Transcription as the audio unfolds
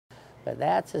but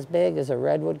that's as big as a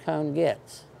redwood cone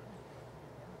gets.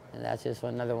 And that's just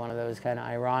another one of those kind of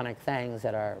ironic things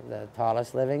that are the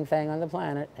tallest living thing on the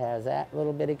planet has that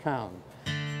little bitty cone.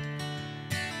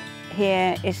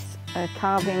 Here is a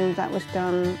carving that was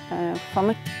done from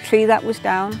a tree that was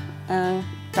down on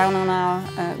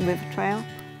our river trail.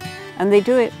 And they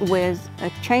do it with a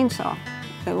chainsaw,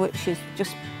 which is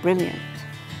just brilliant.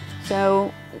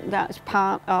 So that's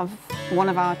part of one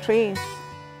of our trees.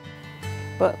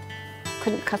 But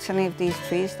couldn't cut any of these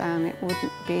trees down, it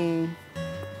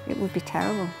would be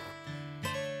terrible.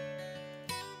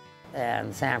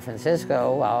 And San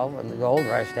Francisco, well, in the gold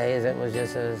rush days, it was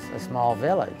just a small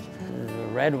village. The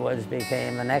redwoods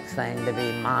became the next thing to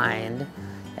be mined.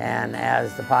 And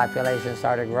as the population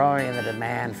started growing and the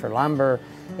demand for lumber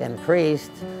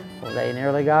increased, well, they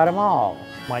nearly got them all.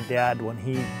 My dad, when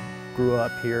he grew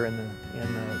up here in the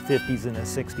 50s and the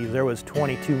 60s, there was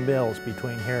 22 mills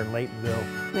between here and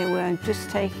Laytonville. They were just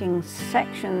taking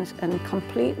sections and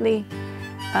completely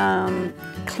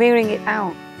clearing it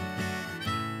out.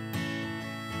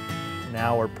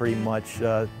 Now we're pretty much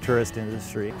a tourist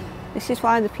industry. This is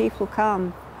why the people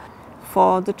come,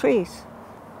 for the trees.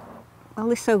 Well,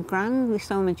 they're so grand, they're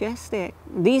so majestic.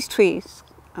 These trees,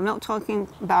 I'm not talking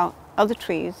about other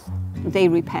trees, they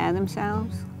repair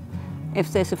themselves.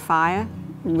 If there's a fire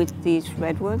with these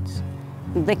redwoods,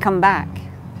 they come back.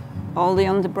 All the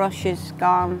underbrush is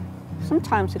gone.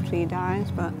 Sometimes the tree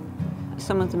dies, but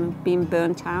some of them have been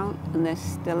burnt out and they're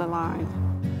still alive.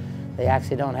 They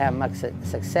actually don't have much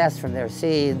success from their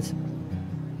seeds.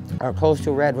 Our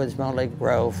coastal redwoods mostly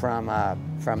grow from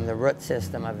the root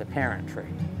system of the parent tree.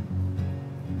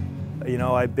 You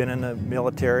know, I've been in the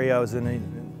military, I was in the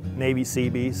Navy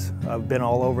Seabees. I've been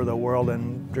all over the world,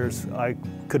 and I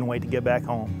couldn't wait to get back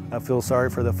home. I feel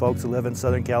sorry for the folks who live in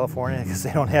Southern California because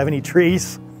they don't have any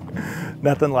trees,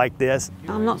 nothing like this.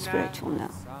 I'm not spiritual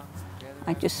now.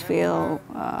 I just feel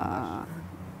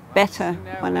better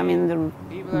when I'm in the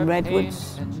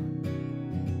redwoods.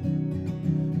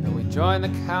 And we joined the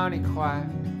county choir,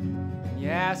 and you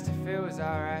asked if it was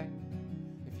all right,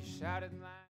 if you shouted